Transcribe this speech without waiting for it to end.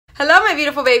Hello my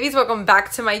beautiful babies, welcome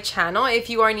back to my channel. If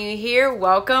you are new here,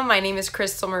 welcome. My name is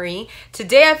Krystal Marie.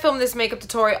 Today I filmed this makeup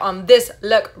tutorial on this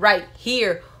look right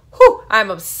here. Whew,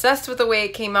 I'm obsessed with the way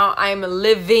it came out. I'm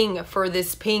living for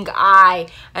this pink eye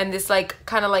and this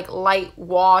kind of light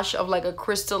wash of like a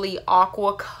crystally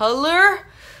aqua color.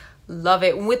 Love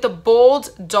it. With the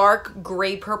bold dark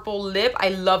gray purple lip, I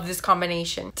love this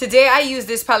combination. Today I use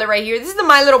this palette right here. This is the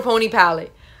My Little Pony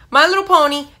palette. My Little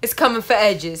Pony is coming for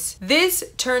edges. This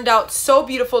turned out so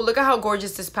beautiful. Look at how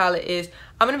gorgeous this palette is.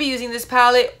 I'm going to be using this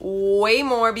palette way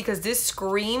more because this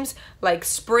screams like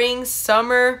spring,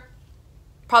 summer.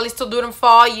 Probably still do it in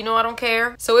fall, you know I don't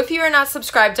care. So if you are not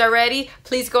subscribed already,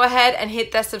 please go ahead and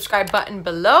hit that subscribe button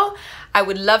below. I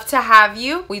would love to have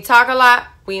you. We talk a lot.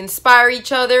 We inspire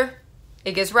each other.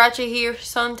 It gets ratchet here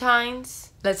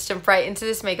sometimes. Let's jump right into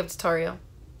this makeup tutorial.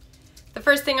 The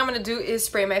first thing I'm going to do is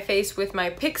spray my face with my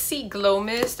Pixi Glow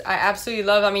Mist. I absolutely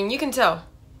love, you can tell.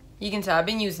 I've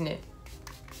been using it.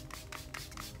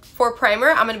 For primer,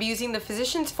 I'm going to be using the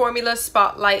Physicians Formula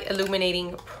Spotlight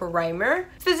Illuminating Primer.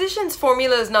 Physicians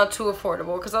Formula is not too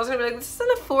affordable because I was going to be like, this is an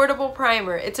affordable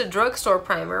primer. It's a drugstore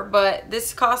primer, but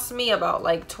this cost me about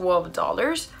like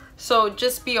 $12. So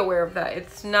just be aware of that.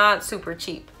 It's not super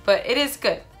cheap, but it is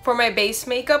good. For my base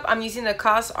makeup, I'm using the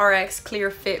Cosrx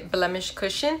Clear Fit Blemish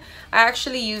Cushion. I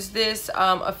actually used this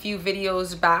a few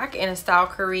videos back in a Style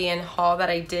Korean haul that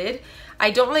I did. I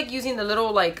don't like using the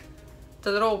little, I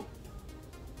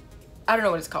don't know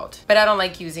what it's called, but I don't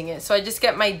like using it. So I just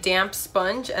get my damp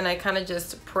sponge and I kind of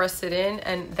just press it in,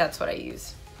 and that's what I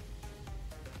use.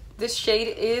 This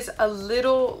shade is a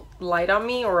little light on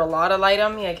me, or a lot of light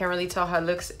on me. I can't really tell how it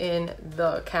looks in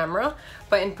the camera,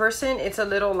 but in person, it's a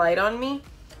little light on me.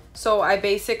 So I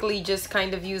basically just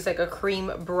kind of use like a cream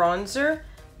bronzer,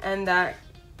 and that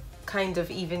kind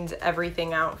of evens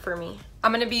everything out for me.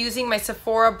 I'm going to be using my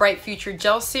Sephora Bright Future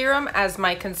Gel Serum as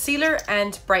my concealer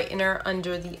and brightener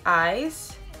under the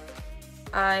eyes.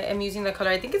 I am using the color,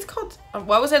 I think it's called,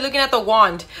 why was I looking at the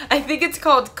wand? I think it's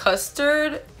called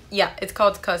Custard. Yeah, it's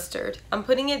called Custard. I'm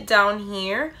putting it down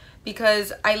here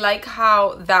because I like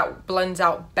how that blends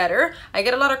out better. I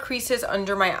get a lot of creases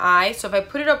under my eye, so if I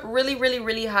put it up really, really,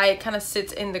 really high, it kind of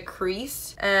sits in the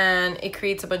crease and it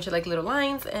creates a bunch of like little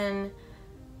lines, and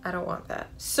I don't want that.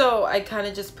 So I kind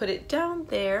of just put it down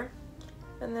there,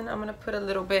 and then I'm gonna put a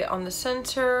little bit on the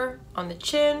center, on the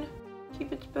chin,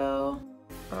 Cupid's bow,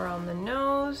 around the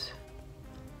nose,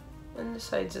 and the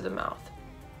sides of the mouth.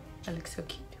 That looks so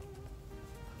cute.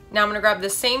 Now I'm going to grab the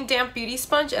same damp beauty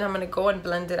sponge and I'm going to go and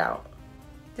blend it out.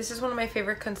 This is one of my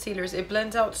favorite concealers. It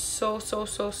blends out so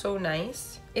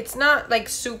nice. It's not like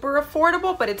super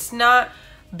affordable, but it's not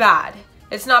bad.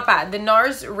 It's not bad. The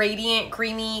NARS Radiant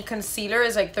Creamy Concealer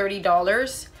is like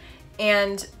 $30.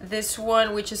 And this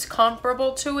one, which is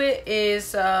comparable to it,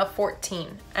 is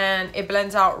 $14. And it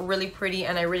blends out really pretty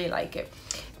and I really like it.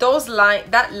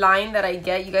 That line that I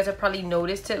get, you guys have probably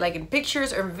noticed it like in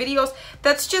pictures or videos.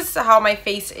 That's just how my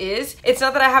face is. It's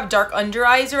not that I have dark under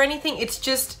eyes or anything. It's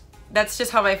just, that's just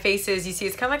how my face is. You see,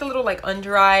 it's kind of like a little like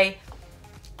under eye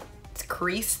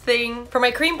crease thing. For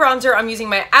my cream bronzer, I'm using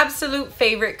my absolute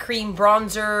favorite cream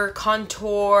bronzer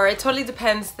contour. It totally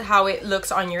depends how it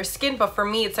looks on your skin, but for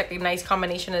me, it's like a nice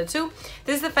combination of the two.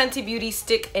 This is the Fenty Beauty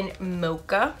Stick in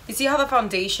Mocha. You see how the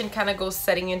foundation kind of goes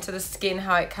setting into the skin,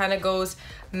 how it kind of goes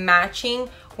matching.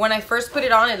 When I first put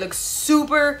it on, it looks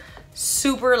super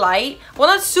light. Well,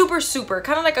 not super,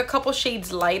 kind of like a couple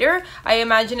shades lighter. I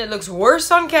imagine it looks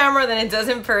worse on camera than it does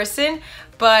in person,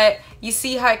 but you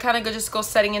see how it kind of just goes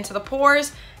setting into the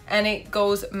pores and it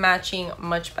goes matching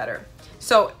much better.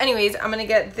 So anyways, I'm gonna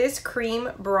get this cream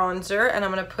bronzer and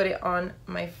I'm gonna put it on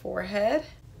my forehead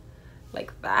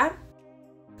like that,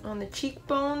 on the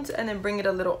cheekbones, and then bring it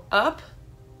a little up.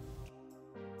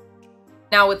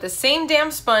 Now with the same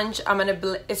damp sponge, I'm gonna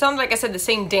it sounds like I said the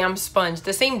same damn sponge.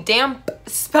 The same damp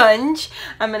sponge,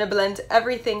 I'm gonna blend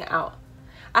everything out.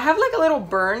 I have like a little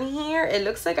burn here. It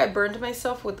looks like I burned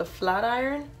myself with the flat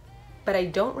iron, but I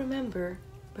don't remember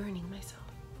burning myself.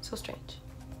 So strange.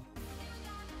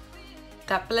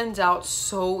 That blends out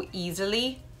so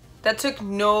easily. That took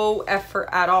no effort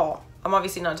at all. I'm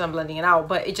obviously not done blending it out,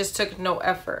 but it just took no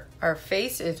effort. Our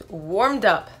face is warmed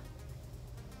up.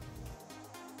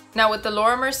 Now with the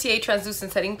Laura Mercier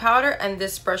Translucent Setting Powder and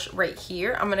this brush right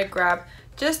here, I'm gonna grab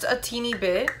just a teeny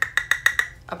bit,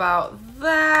 about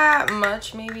that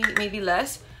much, maybe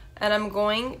less, and I'm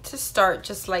going to start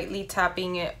just lightly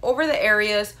tapping it over the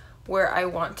areas where I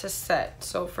want to set.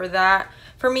 So for that,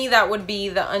 for me, that would be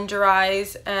the under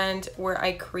eyes and where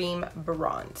I cream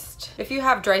bronzed. If you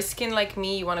have dry skin like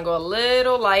me, you want to go a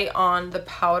little light on the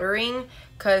powdering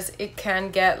because it can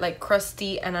get like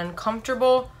crusty and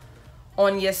uncomfortable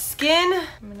on your skin.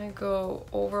 I'm gonna go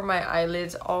over my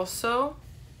eyelids also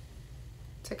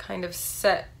to kind of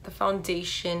set the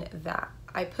foundation that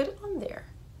I put on there,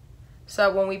 so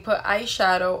that when we put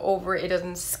eyeshadow over it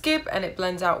doesn't skip and it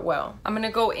blends out well. I'm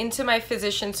gonna go into my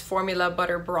Physicians Formula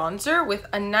Butter Bronzer with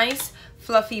a nice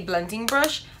fluffy blending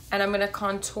brush, and I'm gonna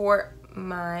contour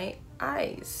my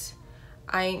eyes.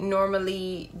 I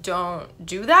normally don't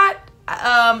do that.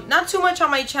 Not too much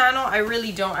on my channel. I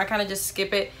really don't. I kind of just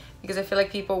skip it because I feel like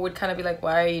people would kind of be like,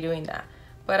 why are you doing that?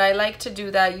 But I like to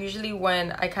do that usually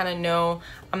when I kind of know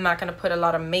I'm not going to put a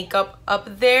lot of makeup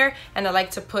up there, and I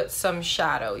like to put some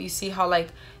shadow. You see how like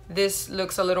this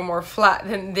looks a little more flat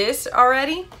than this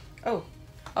already? Oh,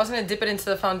 I was going to dip it into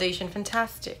the foundation.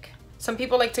 Fantastic. Some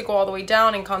people like to go all the way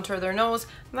down and contour their nose.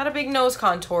 I'm not a big nose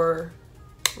contourer.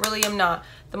 Really am not.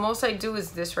 The most I do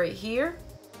is this right here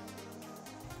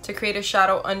to create a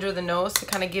shadow under the nose to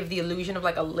kind of give the illusion of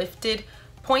like a lifted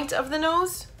point of the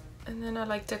nose. And then I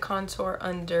like to contour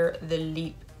under the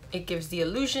lip. It gives the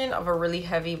illusion of a really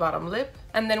heavy bottom lip.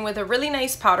 And then with a really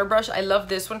nice powder brush, I love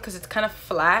this one because it's kind of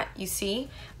flat, you see,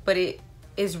 but it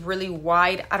is really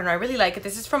wide. I don't know, I really like it.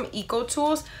 This is from Eco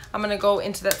Tools. I'm gonna go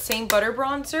into that same butter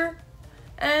bronzer,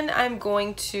 and I'm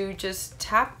going to just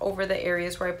tap over the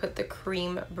areas where I put the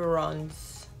cream bronze.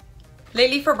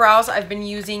 Lately for brows, I've been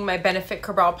using my Benefit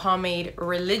Brow Pomade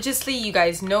religiously. You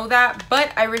guys know that.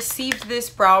 But I received this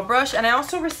brow brush, and I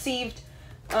also received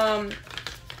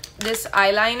this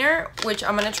eyeliner, which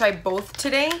I'm going to try both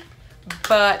today.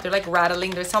 But they're like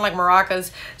rattling. They sound like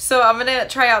maracas. So I'm going to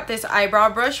try out this eyebrow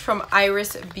brush from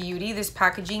Iris Beauty. This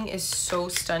packaging is so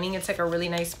stunning. It's like a really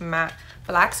nice matte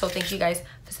black. So thank you guys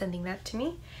for sending that to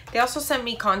me. They also sent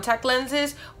me contact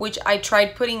lenses, which I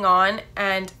tried putting on,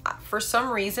 and for some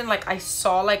reason, like I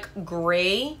saw like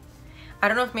gray. I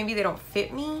don't know if maybe they don't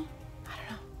fit me. I don't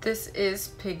know. This is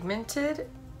pigmented,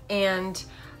 and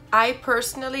I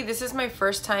personally, this is my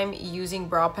first time using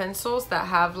brow pencils that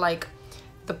have like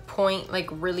the point like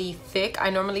really thick. I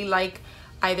normally like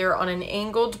either on an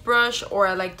angled brush, or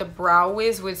I like the Brow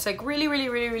Wiz, which is like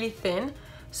really thin.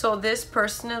 So this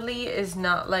personally is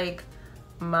not like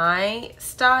my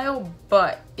style,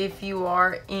 but if you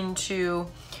are into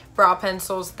brow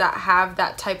pencils that have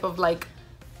that type of like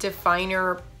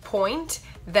definer point,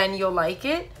 then you'll like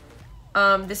it.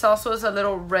 This also is a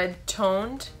little red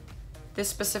toned, this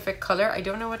specific color. I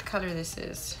don't know what color this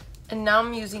is. And now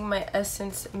I'm using my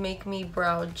Essence Make Me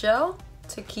Brow Gel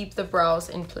to keep the brows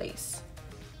in place.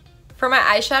 For my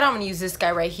eyeshadow, I'm gonna use this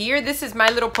guy right here. This is My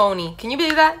Little Pony. Can you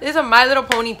believe that? This is a My Little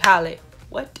Pony palette.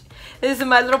 What? This is a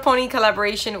My Little Pony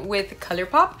collaboration with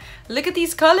Colourpop. Look at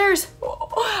these colors.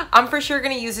 Oh, I'm for sure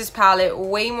gonna use this palette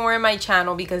way more in my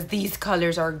channel because these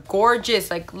colors are gorgeous.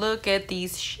 Like, look at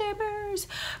these shimmers.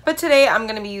 But today I'm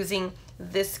gonna be using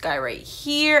this guy right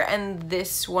here and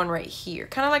this one right here.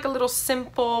 Kind of like a little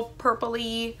simple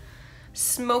purpley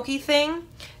smoky thing.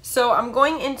 So I'm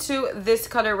going into this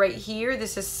color right here.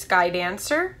 This is Sky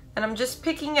Dancer. And I'm just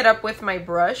picking it up with my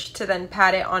brush to then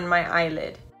pat it on my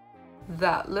eyelid.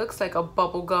 That looks like a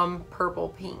bubblegum purple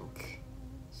pink.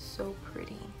 So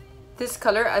pretty. This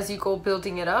color, as you go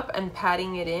building it up and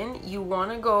patting it in, you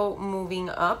want to go moving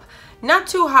up. Not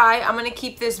too high. I'm going to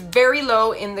keep this very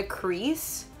low in the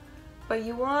crease. But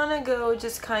you want to go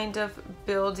just kind of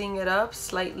building it up,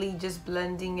 slightly just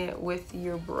blending it with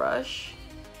your brush.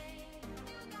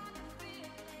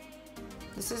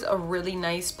 This is a really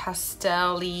nice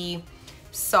pastel-y,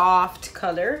 soft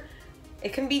color.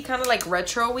 It can be kind of like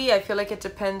retro-y. I feel like it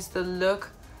depends the look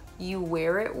you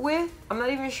wear it with. I'm not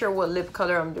even sure what lip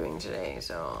color I'm doing today,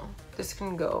 so this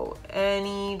can go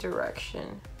any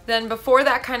direction. Then before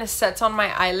that kind of sets on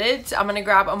my eyelids, I'm going to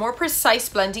grab a more precise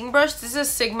blending brush. This is a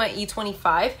Sigma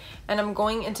E25, and I'm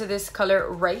going into this color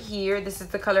right here. This is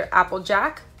the color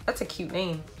Applejack. That's a cute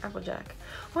name, Applejack.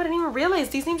 Oh, I didn't even realize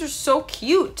these names are so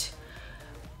cute.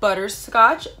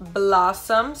 Butterscotch,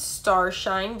 Blossom,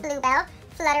 Starshine, Bluebell,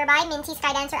 Flutterby, Minty,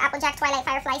 Sky Dancer, Applejack, Twilight,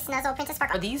 Firefly, Snuzzle, Princess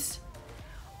Sparkle.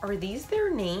 Are these their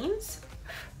names?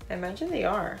 I imagine they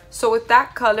are. So with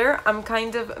that color, I'm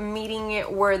kind of meeting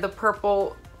it where the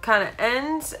purple kind of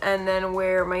ends and then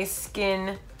where my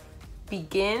skin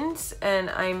begins, and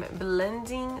I'm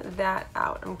blending that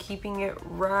out. I'm keeping it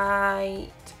right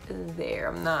there.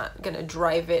 I'm not gonna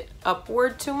drive it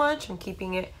upward too much. I'm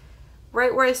keeping it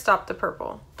right where I stopped the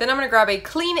purple. Then I'm gonna grab a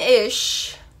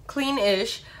clean-ish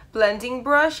blending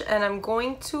brush, and I'm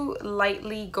going to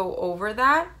lightly go over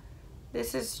that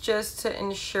This is just to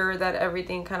ensure that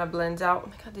everything kind of blends out. Oh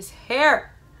my god, this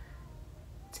hair!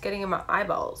 It's getting in my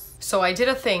eyeballs. So I did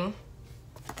a thing.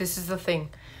 This is the thing.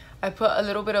 I put a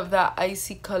little bit of that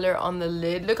icy color on the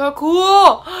lid. Look how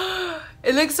cool!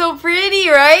 It looks so pretty,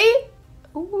 right?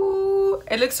 Ooh,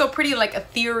 it looks so pretty, like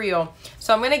ethereal.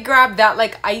 So I'm gonna grab that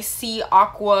like icy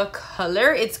aqua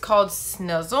color. It's called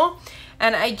Snuzzle.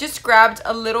 And I just grabbed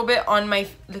a little bit on my,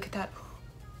 look at that.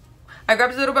 I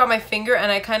grabbed a little bit on my finger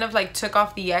and I kind of like took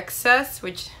off the excess,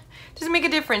 which doesn't make a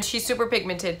difference. She's super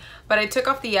pigmented. But I took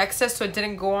off the excess so it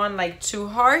didn't go on like too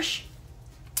harsh.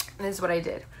 And this is what I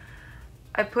did.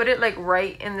 I put it like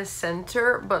right in the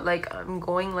center, but like I'm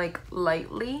going like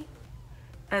lightly.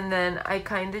 And then I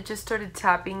kind of just started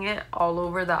tapping it all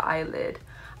over the eyelid.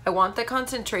 I want the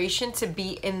concentration to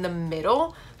be in the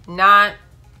middle, not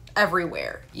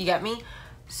everywhere. You get me?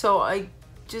 So I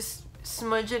just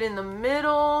smudge it in the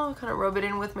middle, kind of rub it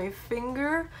in with my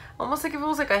finger, almost like if it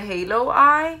was like a halo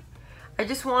eye. I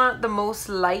just want the most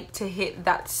light to hit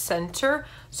that center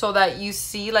so that you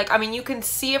see, like, I mean, you can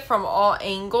see it from all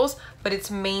angles, but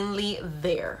it's mainly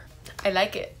there. I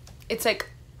like it. It's like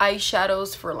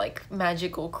eyeshadows for like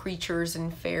magical creatures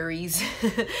and fairies.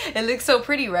 It looks so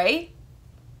pretty, right?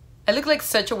 I look like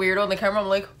such a weirdo on the camera. I'm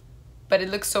like, but it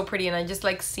looks so pretty and I just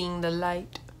like seeing the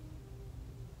light.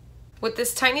 With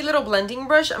this tiny little blending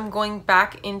brush, I'm going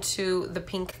back into the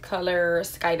pink color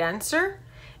Sky Dancer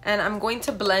and I'm going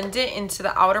to blend it into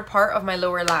the outer part of my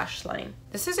lower lash line.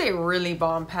 This is a really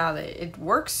bomb palette. It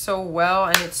works so well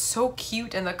and it's so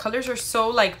cute and the colors are so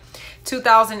like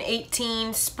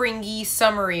 2018 springy,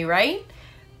 summery, right?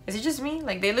 Is it just me?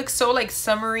 Like they look so like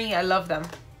summery. I love them.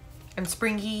 And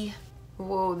springy.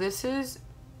 Whoa, this is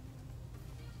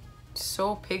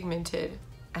so pigmented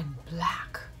and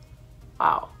black.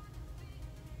 Wow.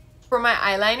 For my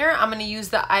eyeliner, I'm going to use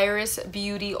the Iris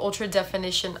Beauty Ultra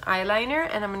Definition Eyeliner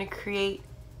and I'm going to create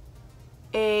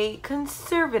a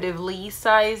conservatively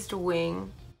sized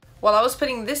wing. While I was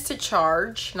putting this to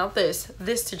charge, not this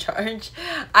to charge,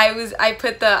 I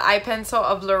put the eye pencil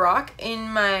of Lorac in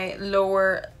my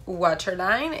lower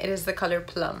waterline. It is the color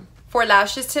Plum. For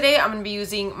lashes today, I'm going to be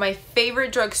using my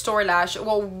favorite drugstore lash.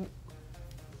 Well,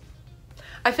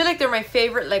 I feel like they're my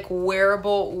favorite like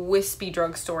wearable wispy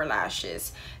drugstore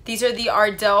lashes. These are the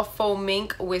Ardell Faux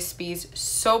Mink Wispies.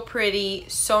 So pretty,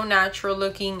 so natural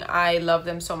looking. I love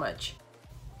them so much.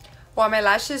 While my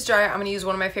lashes dry, I'm going to use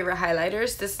one of my favorite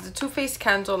highlighters. This is the TooFaced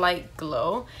Candelight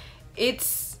Glow.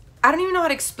 It's, I don't even know how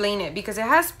to explain it because it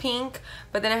has pink,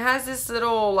 but then it has this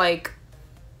little like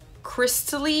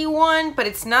crystal-y one, but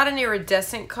it's not an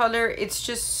iridescent color. It's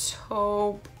just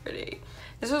so pretty.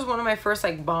 This was one of my first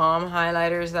like bomb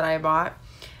highlighters that I bought.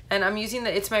 And I'm using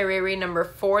the It's My Ray Ray number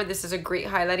 4. This is a great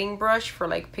highlighting brush for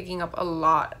like picking up a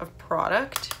lot of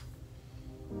product.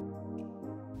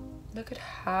 Look at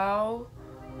how...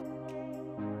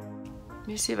 Let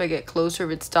me see if I get closer,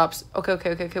 if it stops. Okay,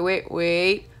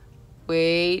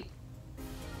 wait.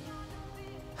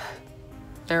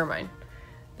 Never mind.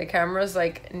 The camera's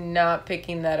like not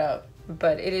picking that up.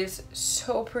 But it is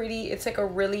so pretty. It's like a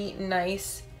really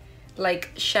nice...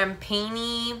 like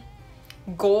champagne-y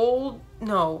gold,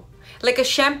 no, like a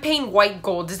champagne white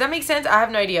gold. Does that make sense? I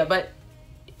have no idea, but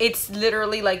it's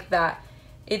literally like that.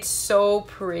 It's so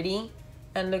pretty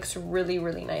and looks really,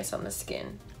 really nice on the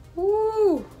skin.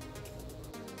 Woo!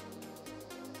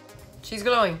 She's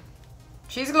glowing.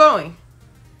 She's glowing.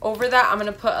 Over that, I'm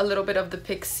gonna put a little bit of the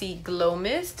Pixi Glow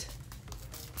Mist.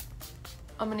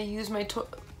 I'm gonna use my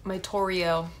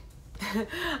L'Oreal.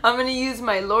 I'm going to use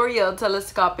my L'Oreal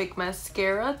Telescopic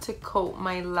Mascara to coat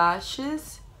my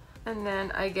lashes. And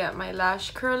then I get my lash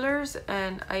curlers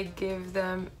and I give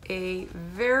them a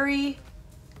very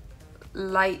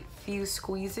light few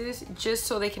squeezes just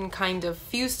so they can kind of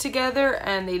fuse together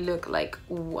and they look like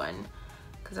one.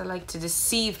 Because I like to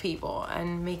deceive people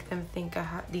and make them think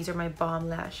these are my bomb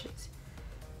lashes.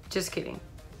 Just kidding.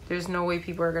 There's no way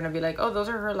people are going to be like, oh, those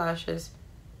are her lashes.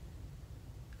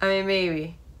 I mean,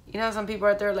 maybe. You know, some people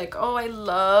out there are like, oh, I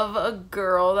love a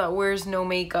girl that wears no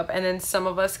makeup. And then some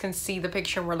of us can see the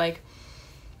picture and we're like,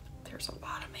 there's a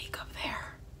lot of makeup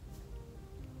there.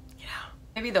 You know,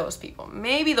 maybe those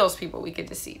people we could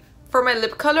deceive. For my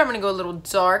lip color, I'm going to go a little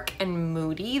dark and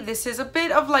moody. This is a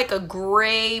bit of like a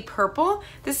gray purple.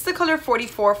 This is the color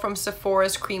 44 from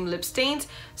Sephora's Cream Lip Stains.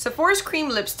 Sephora's Cream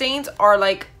Lip Stains are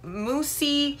like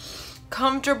moussey,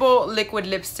 comfortable liquid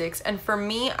lipsticks. And for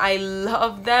me, I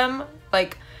love them.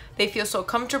 Like, they feel so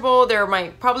comfortable. They're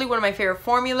probably one of my favorite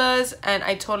formulas and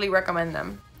I totally recommend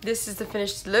them. This is the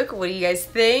finished look. What do you guys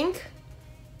think?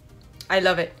 I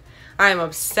love it. I'm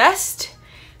obsessed.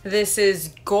 This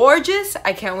is gorgeous.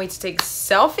 I can't wait to take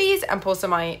selfies and post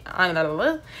them on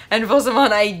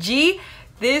IG.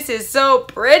 This is so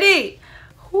pretty.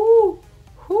 Whoo,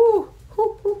 whoo,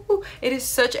 whoo, whoo, whoo. It is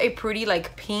such a pretty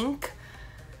like pink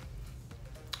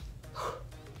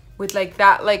with like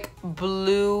that like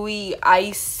bluey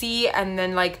icy and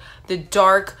then like the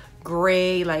dark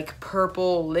gray like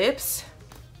purple lips.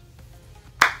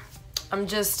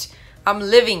 I'm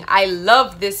living. I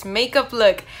love this makeup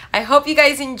look. I hope you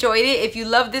guys enjoyed it. If you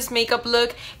love this makeup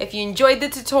look, if you enjoyed the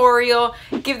tutorial,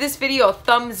 give this video a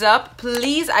thumbs up,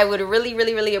 please. I would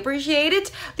really appreciate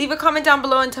it. Leave a comment down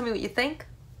below and tell me what you think.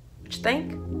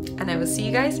 And I will see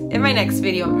you guys in my next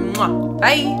video. Mwah.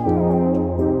 Bye.